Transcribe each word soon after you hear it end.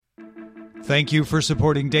Thank you for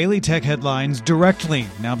supporting Daily Tech Headlines directly.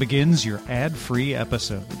 Now begins your ad-free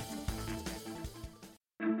episode.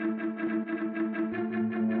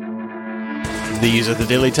 These are the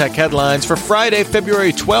Daily Tech Headlines for Friday,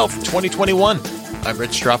 February 12th, 2021. I'm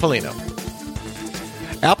Rich Stroffolino.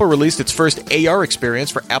 Apple released its first AR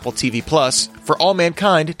experience for Apple TV Plus for All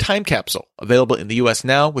Mankind Time Capsule, available in the US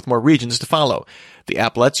now with more regions to follow. The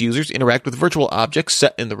app lets users interact with virtual objects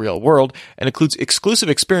set in the real world and includes exclusive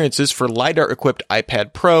experiences for LiDAR-equipped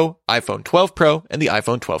iPad Pro, iPhone 12 Pro, and the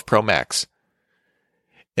iPhone 12 Pro Max.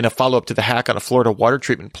 In a follow-up to the hack on a Florida water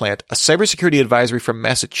treatment plant, a cybersecurity advisory from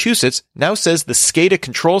Massachusetts now says the SCADA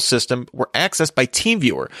control system were accessed by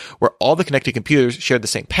TeamViewer, where all the connected computers shared the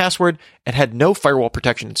same password and had no firewall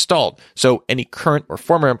protection installed, so any current or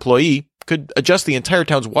former employee could adjust the entire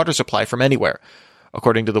town's water supply from anywhere.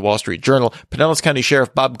 According to the Wall Street Journal, Pinellas County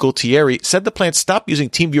Sheriff Bob Gualtieri said the plant stopped using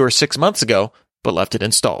TeamViewer 6 months ago, but left it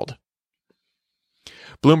installed.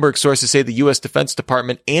 Bloomberg sources say the U.S. Defense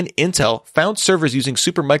Department and Intel found servers using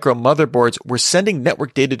Supermicro motherboards were sending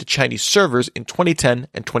network data to Chinese servers in 2010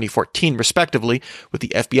 and 2014, respectively, with the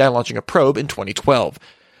FBI launching a probe in 2012.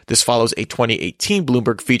 This follows a 2018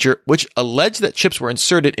 Bloomberg feature which alleged that chips were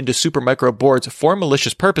inserted into Supermicro boards for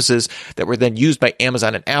malicious purposes that were then used by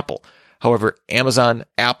Amazon and Apple. However, Amazon,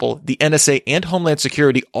 Apple, the NSA, and Homeland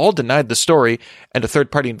Security all denied the story, and a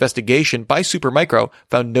third-party investigation by Supermicro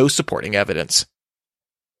found no supporting evidence.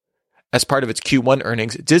 As part of its Q1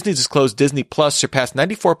 earnings, Disney disclosed Disney Plus surpassed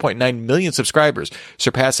 94.9 million subscribers,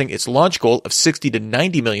 surpassing its launch goal of 60 to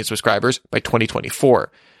 90 million subscribers by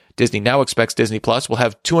 2024. Disney now expects Disney Plus will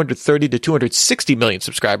have 230 to 260 million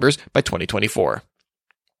subscribers by 2024.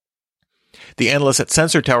 The analysts at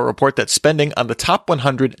Sensor Tower report that spending on the top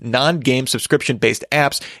 100 non-game subscription-based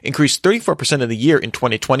apps increased 34% of the year in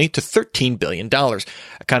 2020 to $13 billion,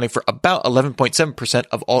 accounting for about 11.7%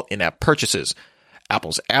 of all in-app purchases.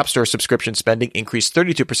 Apple's App Store subscription spending increased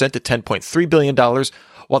 32% to $10.3 billion,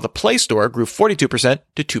 while the Play Store grew 42%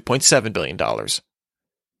 to $2.7 billion.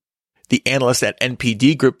 The analysts at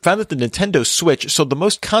NPD Group found that the Nintendo Switch sold the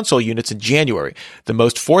most console units in January, the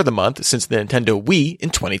most for the month since the Nintendo Wii in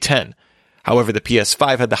 2010. However, the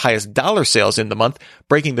PS5 had the highest dollar sales in the month,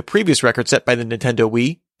 breaking the previous record set by the Nintendo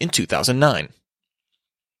Wii in 2009.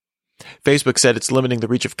 Facebook said it's limiting the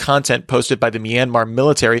reach of content posted by the Myanmar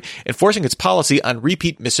military, enforcing its policy on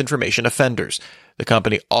repeat misinformation offenders. The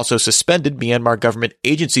company also suspended Myanmar government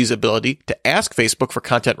agencies' ability to ask Facebook for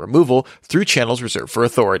content removal through channels reserved for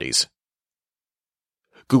authorities.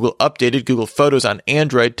 Google updated Google Photos on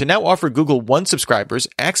Android to now offer Google One subscribers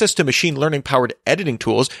access to machine learning-powered editing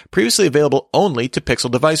tools previously available only to Pixel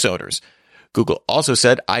device owners. Google also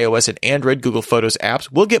said iOS and Android Google Photos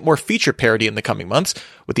apps will get more feature parity in the coming months,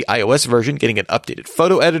 with the iOS version getting an updated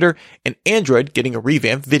photo editor and Android getting a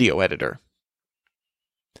revamped video editor.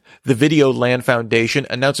 The Videoland Foundation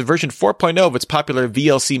announced version 4.0 of its popular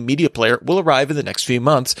VLC media player will arrive in the next few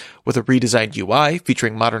months, with a redesigned UI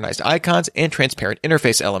featuring modernized icons and transparent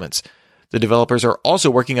interface elements. The developers are also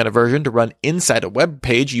working on a version to run inside a web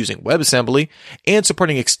page using WebAssembly and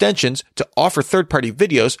supporting extensions to offer third-party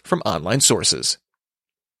videos from online sources.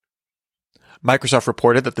 Microsoft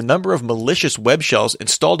reported that the number of malicious web shells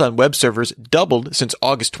installed on web servers doubled since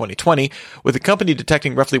August 2020, with the company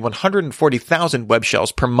detecting roughly 140,000 web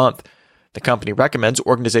shells per month. The company recommends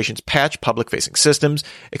organizations patch public-facing systems,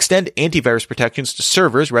 extend antivirus protections to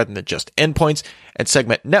servers rather than just endpoints, and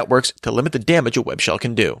segment networks to limit the damage a web shell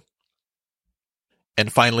can do.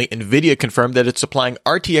 And finally, NVIDIA confirmed that it's supplying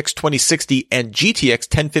RTX 2060 and GTX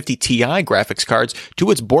 1050 Ti graphics cards to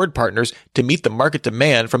its board partners to meet the market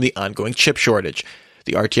demand from the ongoing chip shortage.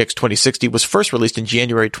 The RTX 2060 was first released in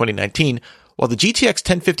January 2019, while the GTX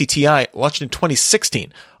 1050 Ti launched in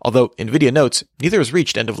 2016, although NVIDIA notes neither has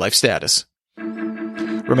reached end-of-life status.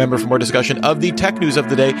 Remember, for more discussion of the tech news of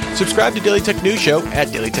the day, subscribe to Daily Tech News Show at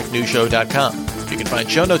dailytechnewsshow.com. You can find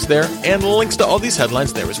show notes there and links to all these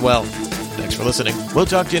headlines there as well. Thanks for listening. We'll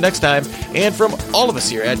talk to you next time. And from all of us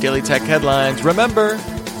here at Daily Tech Headlines, remember,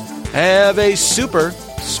 have a super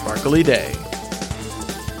sparkly day.